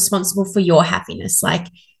else responsible for your happiness. Like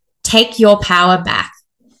take your power back.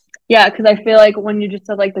 Yeah, because I feel like when you just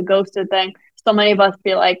said like the ghosted thing, so many of us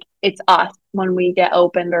feel like it's us when we get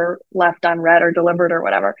opened or left unread or delivered or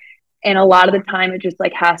whatever. And a lot of the time it just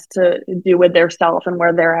like has to do with their self and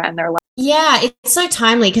where they're at in their life. Yeah, it's so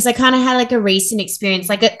timely because I kind of had like a recent experience,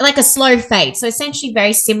 like a slow fade. So essentially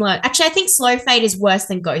very similar. Actually, I think slow fade is worse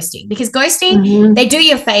than ghosting because ghosting, they do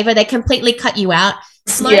you a favor. They completely cut you out.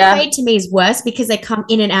 Slow fade to me is worse because they come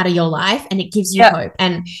in and out of your life and it gives you hope.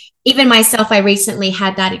 And even myself, I recently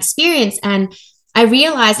had that experience and I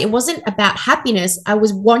realized it wasn't about happiness. I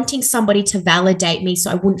was wanting somebody to validate me so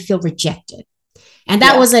I wouldn't feel rejected. And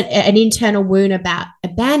that was an internal wound about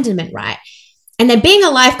abandonment, right? And then being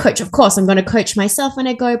a life coach, of course, I'm going to coach myself and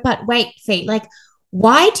I go, but wait, Fee, like,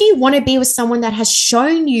 why do you want to be with someone that has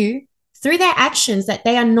shown you through their actions that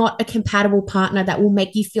they are not a compatible partner that will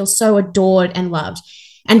make you feel so adored and loved?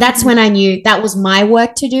 And that's when I knew that was my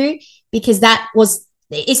work to do because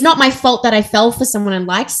it's not my fault that I fell for someone and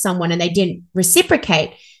liked someone and they didn't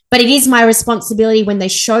reciprocate. But it is my responsibility when they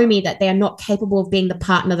show me that they are not capable of being the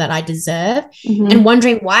partner that I deserve and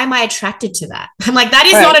wondering, why am I attracted to that? I'm like, that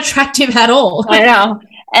is not attractive at all. I know.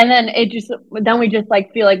 And then then we just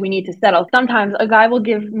like feel like we need to settle. Sometimes a guy will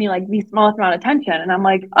give me like the smallest amount of attention and I'm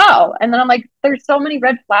like, oh, and then I'm like, there's so many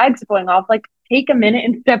red flags going off. Like take a minute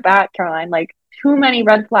and step back, Caroline, like too many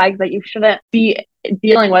red flags that you shouldn't be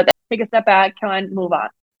dealing with. Take a step back, Caroline, move on.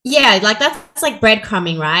 Yeah, like that's like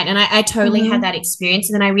breadcrumbing, right? And I totally had that experience.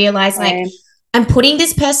 And then I realized like I'm putting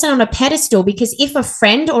this person on a pedestal because if a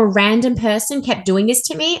friend or a random person kept doing this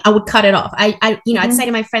to me, I would cut it off. I'd say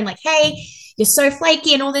to my friend like, hey, you're so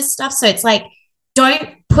flaky and all this stuff. So it's like, don't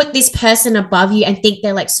put this person above you and think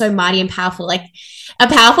they're like so mighty and powerful. Like a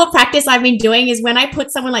powerful practice I've been doing is when I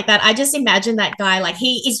put someone like that, I just imagine that guy, like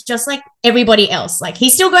he is just like everybody else. Like he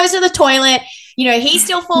still goes to the toilet, you know, he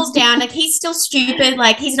still falls down, like he's still stupid,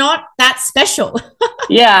 like he's not that special.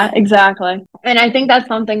 Yeah, exactly. And I think that's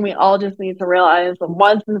something we all just need to realize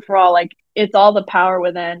once and for all, like it's all the power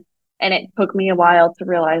within. And it took me a while to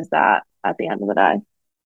realize that. at the end of the day.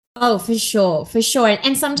 Oh, for sure, for sure.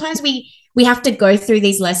 And sometimes we have to go through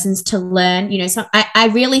these lessons to learn, you know. So I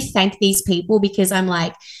really thank these people because I'm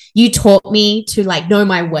like, you taught me to like know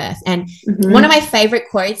my worth. And one of my favorite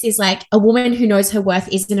quotes is like, a woman who knows her worth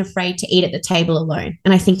isn't afraid to eat at the table alone.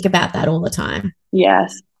 And I think about that all the time.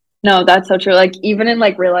 Yes. No, that's so true. Like even in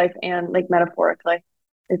like real life and like metaphorically,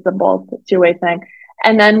 it's a both two-way thing.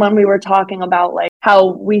 And then when we were talking about like how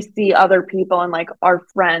we see other people and like our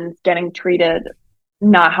friends getting treated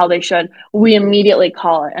not how they should, we immediately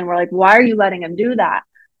call it and we're like, why are you letting him do that?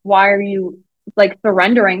 Why are you like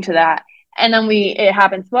surrendering to that? And then it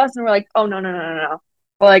happens to us and we're like, oh no.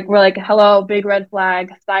 We're like, hello, big red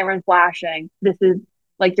flag, siren flashing. This is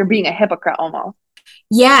like you're being a hypocrite almost.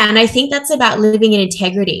 Yeah. And I think that's about living in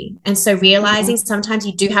integrity. And so realizing sometimes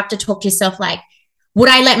you do have to talk to yourself like, would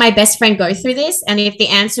I let my best friend go through this? And if the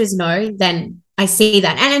answer is no, then I see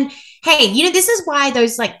that. And hey, you know, this is why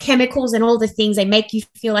those like chemicals and all the things, they make you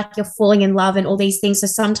feel like you're falling in love and all these things. So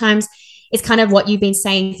sometimes it's kind of what you've been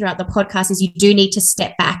saying throughout the podcast is you do need to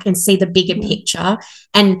step back and see the bigger picture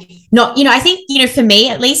and not, you know, I think, you know, for me,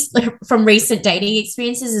 at least from recent dating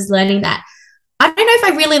experiences is learning that I don't know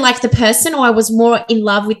if I really liked the person or I was more in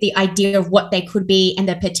love with the idea of what they could be and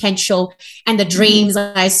the potential and the dreams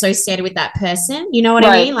I associated with that person. You know what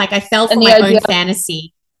I mean? Like I fell for my own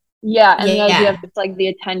fantasy. Yeah. And the idea of it's like the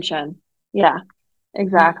attention. Yeah,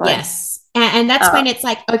 exactly. Yes. And that's when it's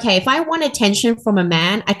like, okay, if I want attention from a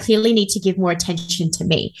man, I clearly need to give more attention to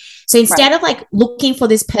me. So instead of like looking for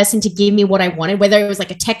this person to give me what I wanted, whether it was like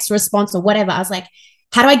a text response or whatever, I was like,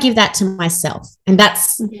 how do I give that to myself? And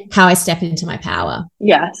that's how I step into my power.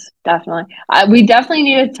 Yes, definitely. We definitely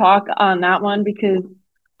need to talk on that one because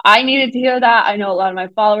I needed to hear that. I know a lot of my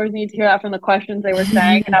followers need to hear that from the questions they were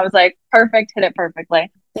saying. And I was like, perfect, hit it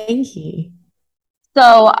perfectly. Thank you.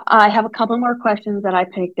 So I have a couple more questions that I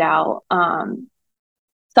picked out.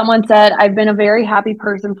 Someone said, I've been a very happy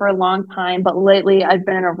person for a long time, but lately I've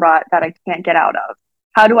been in a rut that I can't get out of.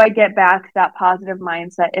 How do I get back to that positive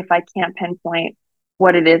mindset if I can't pinpoint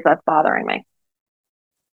what it is that's bothering me?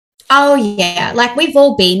 Oh yeah, like we've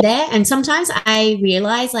all been there. And sometimes I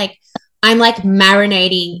realize like I'm like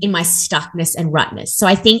marinating in my stuckness and rutness. So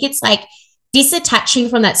I think it's like disattaching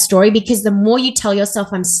from that story because the more you tell yourself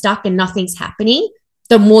I'm stuck and nothing's happening,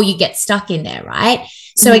 the more you get stuck in there, right?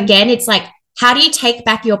 So again, it's like, how do you take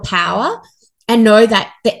back your power and know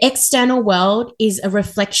that the external world is a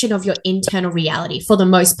reflection of your internal reality for the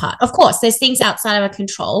most part? Of course, there's things outside of our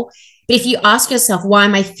control. But if you ask yourself, why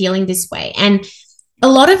am I feeling this way? And a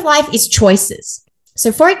lot of life is choices.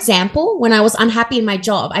 So for example, when I was unhappy in my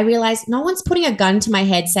job, I realized no one's putting a gun to my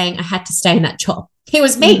head saying I had to stay in that job. It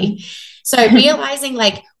was me. So realizing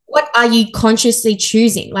like, what are you consciously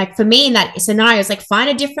choosing? Like for me in that scenario, it's like find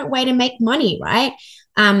a different way to make money, right?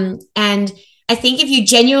 And I think if you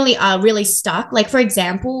genuinely are really stuck, like for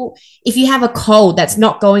example, if you have a cold that's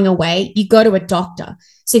not going away, you go to a doctor.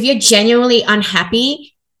 So if you're genuinely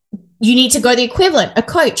unhappy, you need to go the equivalent, a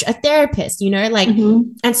coach, a therapist, you know, like,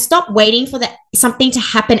 and stop waiting for something to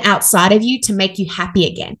happen outside of you to make you happy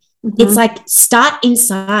again. It's like, start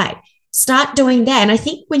inside, start doing that. And I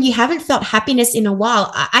think when you haven't felt happiness in a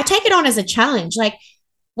while, I take it on as a challenge. Like,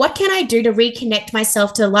 what can I do to reconnect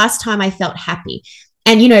myself to the last time I felt happy?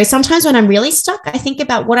 And, you know, sometimes when I'm really stuck, I think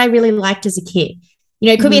about what I really liked as a kid. You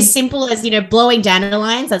know, it could be as simple as, you know, blowing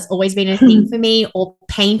dandelions. That's always been a thing for me, or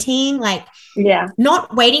painting, like,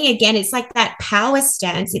 not waiting again. It's like that power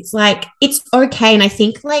stance. It's like, it's okay. And I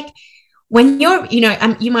think like when you're, you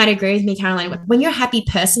know, you might agree with me, Caroline, when you're a happy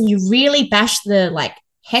person, you really bash the like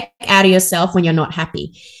heck out of yourself when you're not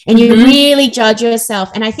happy, and you really judge yourself.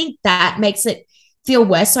 And I think that makes it feel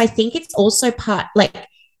worse. So I think it's also part, like,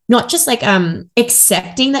 not just like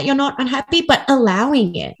accepting that you're not unhappy, but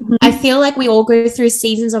allowing it. I feel like we all go through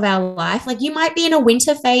seasons of our life. Like you might be in a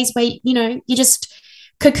winter phase where, you know, you're just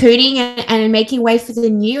cocooning and making way for the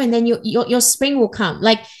new, and then your spring will come.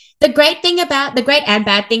 Like the great and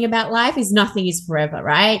bad thing about life is nothing is forever,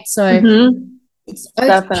 right? So it's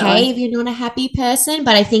okay if you're not a happy person,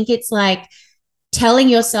 but I think it's like telling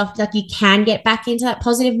yourself like you can get back into that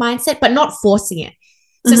positive mindset, but not forcing it.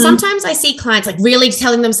 So sometimes I see clients like really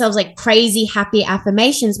telling themselves like crazy happy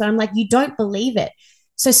affirmations, but I'm like, you don't believe it.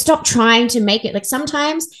 So stop trying to make it. Like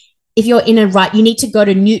sometimes if you're in a rut, you need to go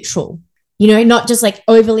to neutral, you know, not just like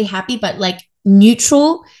overly happy, but like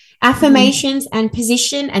neutral affirmations and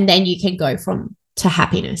position. And then you can go to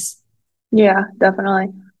happiness. Yeah,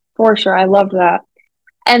 definitely. For sure. I love that.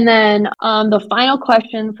 And then the final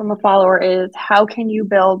question from a follower is, how can you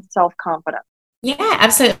build self-confidence? Yeah,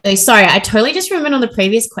 absolutely. Sorry, I totally just remembered on the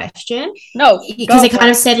previous question. No, because it kind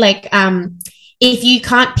of said like, if you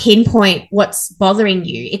can't pinpoint what's bothering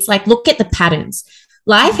you, it's like, look at the patterns.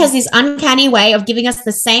 Life has this uncanny way of giving us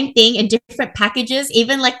the same thing in different packages,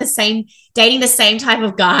 even like dating the same type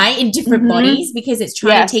of guy in different bodies, because it's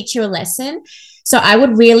trying to teach you a lesson. So I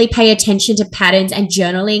would really pay attention to patterns and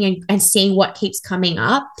journaling and seeing what keeps coming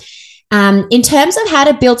up. In terms of how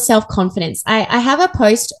to build self-confidence, I have a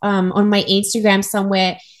post on my Instagram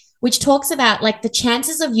somewhere which talks about like the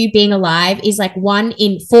chances of you being alive is like 1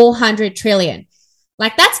 in 400 trillion.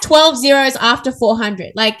 Like that's 12 zeros after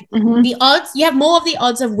 400. Like the odds, you have more of the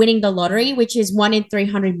odds of winning the lottery, which is 1 in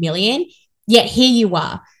 300 million. Yet here you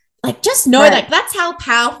are. Like just know that that's how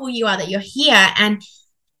powerful you are, that you're here. And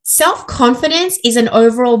self-confidence is an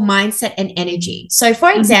overall mindset and energy. So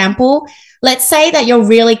for example, let's say that you're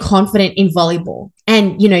really confident in volleyball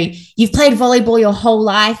and, you know, you've played volleyball your whole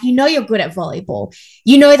life. You know, you're good at volleyball.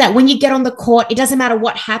 You know that when you get on the court, it doesn't matter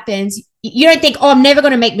what happens. You don't think, oh, I'm never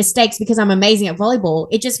going to make mistakes because I'm amazing at volleyball.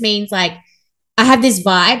 It just means like, I have this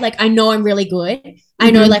vibe. Like, I know I'm really good.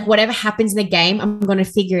 I know like whatever happens in the game, I'm going to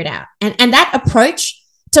figure it out. And that approach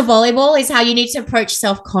to volleyball is how you need to approach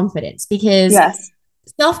self-confidence, because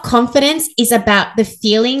self-confidence is about the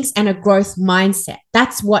feelings and a growth mindset.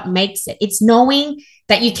 That's what makes it. It's knowing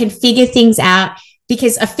that you can figure things out,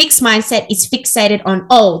 because a fixed mindset is fixated on,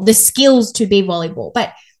 oh, the skills to be volleyball.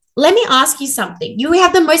 But let me ask you something. You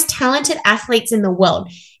have the most talented athletes in the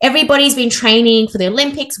world. Everybody's been training for the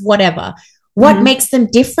Olympics, whatever. What makes them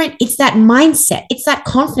different? It's that mindset. It's that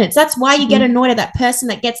confidence. That's why you get annoyed at that person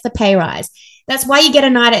that gets the pay rise. That's why you get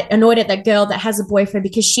annoyed at that girl that has a boyfriend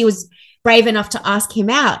because she was brave enough to ask him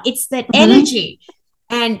out. It's that energy.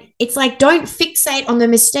 And it's like, don't fixate on the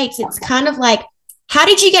mistakes. It's kind of like, how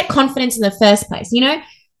did you get confidence in the first place? You know,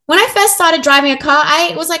 when I first started driving a car,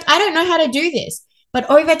 I was like, I don't know how to do this. But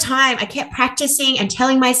over time, I kept practicing and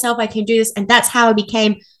telling myself I can do this. And that's how I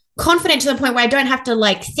became confident, to the point where I don't have to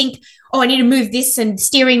like think, oh, I need to move this and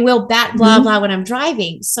steering wheel that, blah, blah, when I'm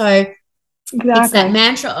driving. So it's that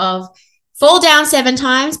mantra of fall down 7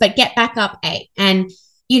 times, but get back up 8. And,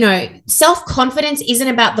 you know, self-confidence isn't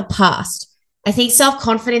about the past. I think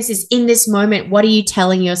self-confidence is in this moment. What are you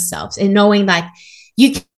telling yourself? And knowing like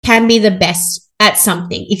you can be the best at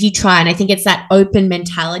something if you try. And I think it's that open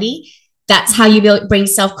mentality. That's how you bring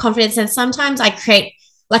self-confidence. And sometimes I create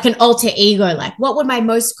like an alter ego, like what would my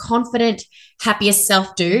most confident, happiest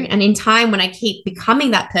self do? And in time, when I keep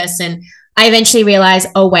becoming that person, I eventually realize,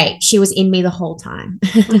 oh, wait, she was in me the whole time.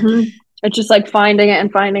 It's just like finding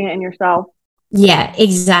it in yourself. Yeah,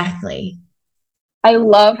 exactly. I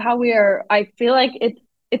love how I feel like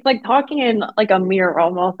it's like talking in like a mirror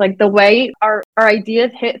almost, like the way our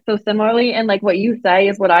ideas hit so similarly, and like what you say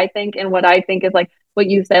is what I think, and what I think is like what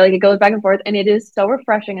you say. Like it goes back and forth, and it is so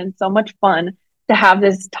refreshing and so much fun to have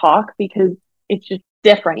this talk, because it's just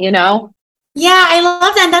different, you know? Yeah, I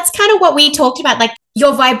love that. And that's kind of what we talked about, like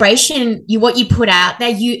your vibration, what you put out there,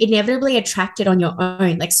 you inevitably attract it on your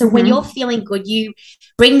own. Like, so when you're feeling good, you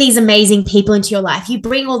bring these amazing people into your life. You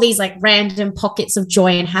bring all these like random pockets of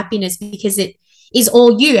joy and happiness, because it is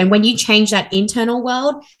all you. And when you change that internal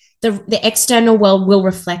world, the external world will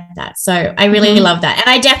reflect that. So I really love that. And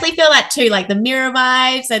I definitely feel that too, like the mirror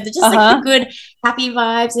vibes and just like the good, happy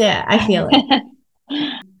vibes. Yeah, I feel it.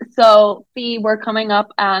 So, Fee, we're coming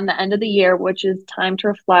up on the end of the year, which is time to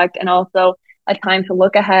reflect and also a time to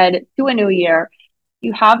look ahead to a new year. Do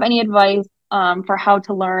you have any advice for how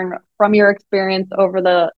to learn from your experience over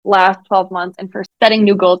the last 12 months and for setting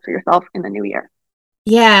new goals for yourself in the new year?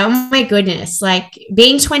 Yeah, oh my goodness. Like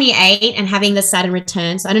being 28 and having the Saturn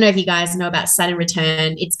return. So I don't know if you guys know about Saturn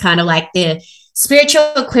return. It's kind of like the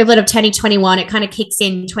spiritual equivalent of 2021. It kind of kicks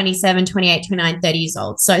in 27, 28, 29, 30 years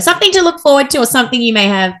old. So something to look forward to, or something you may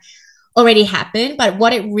have already happened. But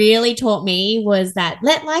what it really taught me was that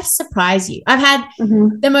let life surprise you. I've had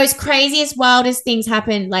the most craziest, wildest things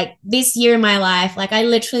happen like this year in my life. Like I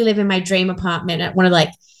literally live in my dream apartment at one of like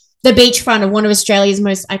the beachfront of one of Australia's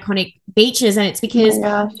most iconic beaches. And it's because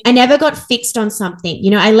I never got fixed on something.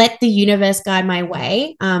 You know, I let the universe guide my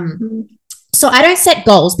way. So I don't set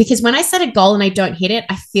goals, because when I set a goal and I don't hit it,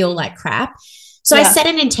 I feel like crap. So I set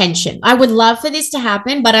an intention. I would love for this to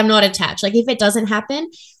happen, but I'm not attached. Like if it doesn't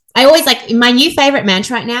happen, I always like my new favorite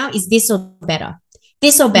mantra right now is this or better,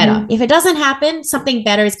 this or better. If it doesn't happen, something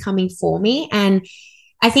better is coming for me. And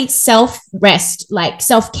I think self-rest, like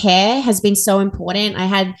self-care has been so important. I've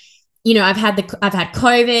had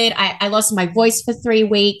COVID. I lost my voice for 3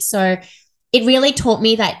 weeks. So it really taught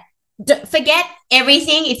me that forget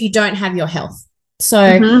everything if you don't have your health.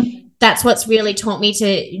 So that's what's really taught me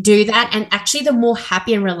to do that. And actually the more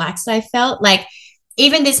happy and relaxed I felt, like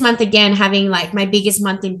even this month again, having like my biggest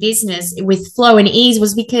month in business with flow and ease,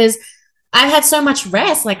 was because I've had so much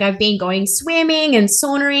rest. Like I've been going swimming and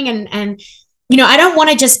sauning and I don't want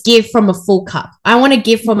to just give from a full cup. I want to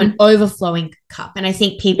give from an overflowing cup. And I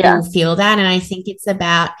think people feel that. And I think it's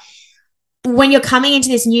about when you're coming into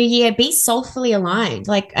this new year, be soulfully aligned.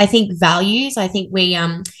 Like I think values, I think we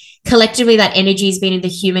collectively that energy has been in the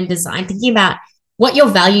human design, thinking about what your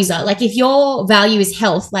values are. Like if your value is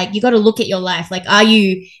health, like you got to look at your life. Like, are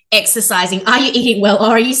you exercising? Are you eating well?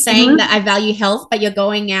 Or are you saying that I value health, but you're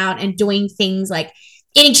going out and doing things like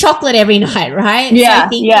eating chocolate every night, right? Yeah. So I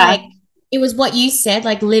think like it was what you said,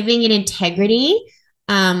 like living in integrity.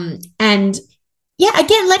 And yeah,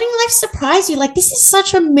 again, letting life surprise you. Like this is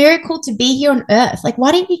such a miracle to be here on earth. Like,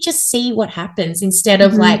 why don't you just see what happens instead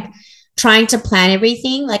of like trying to plan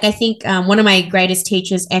everything? Like I think one of my greatest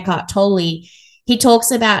teachers, Eckhart Tolle, he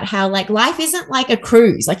talks about how like life isn't like a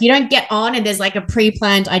cruise. Like you don't get on and there's like a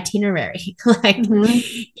pre-planned itinerary. Like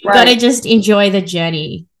you got to just enjoy the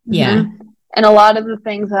journey. Yeah. And a lot of the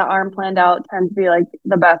things that aren't planned out tend to be like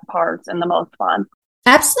the best parts and the most fun.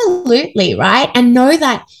 Absolutely. Right. And know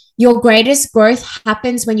that your greatest growth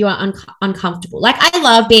happens when you are uncomfortable. Like I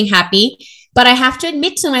love being happy, but I have to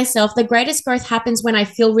admit to myself, the greatest growth happens when I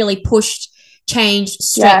feel really pushed, changed,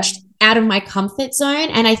 stretched out of my comfort zone.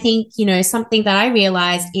 And I think, something that I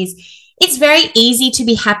realized is it's very easy to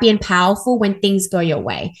be happy and powerful when things go your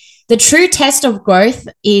way. The true test of growth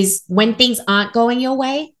is when things aren't going your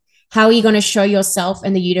way. How are you going to show yourself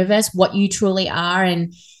and the universe what you truly are?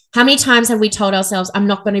 And how many times have we told ourselves, I'm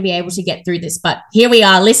not going to be able to get through this? But here we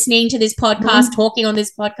are listening to this podcast, talking on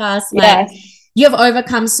this podcast. Like you have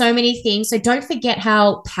overcome so many things. So don't forget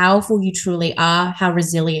how powerful you truly are, how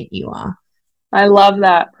resilient you are. I love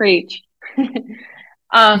that. Preach.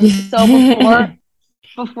 So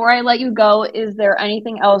before I let you go, is there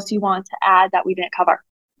anything else you want to add that we didn't cover?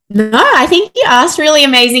 No, I think you asked really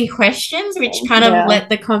amazing questions, which kind of let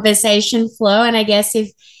the conversation flow. And I guess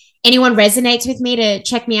if anyone resonates with me, to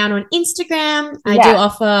check me out on Instagram. I do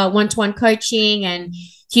offer one-to-one coaching and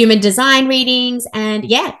human design readings. And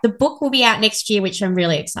the book will be out next year, which I'm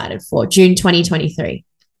really excited for, June 2023.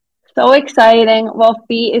 So exciting. Well,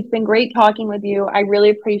 Fee, it's been great talking with you. I really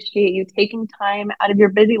appreciate you taking time out of your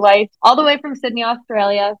busy life all the way from Sydney,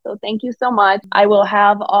 Australia. So thank you so much. I will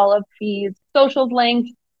have all of Fee's socials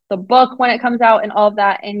linked, the book when it comes out and all of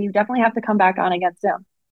that. And you definitely have to come back on again soon.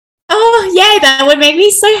 Oh, yay. That would make me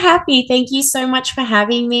so happy. Thank you so much for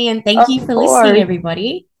having me. And thank you for listening,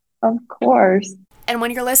 everybody. Of course. And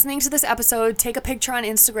when you're listening to this episode, take a picture on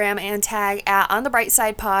Instagram and tag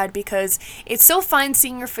 @OnTheBrightSidePod because it's so fun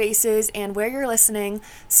seeing your faces and where you're listening.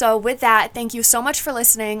 So with that, thank you so much for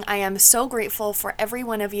listening. I am so grateful for every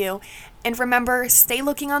one of you. And remember, stay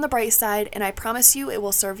looking on the bright side, and I promise you it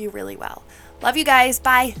will serve you really well. Love you guys.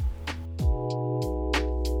 Bye.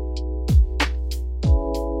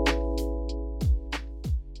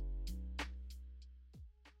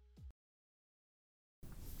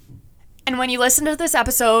 And when you listen to this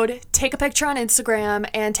episode, take a picture on Instagram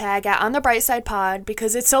and tag @OnTheBrightSidePod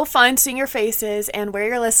because it's so fun seeing your faces and where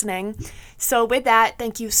you're listening. So with that,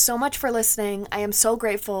 thank you so much for listening. I am so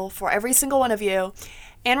grateful for every single one of you.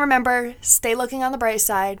 And remember, stay looking on the bright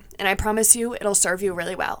side, and I promise you it'll serve you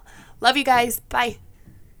really well. Love you guys. Bye.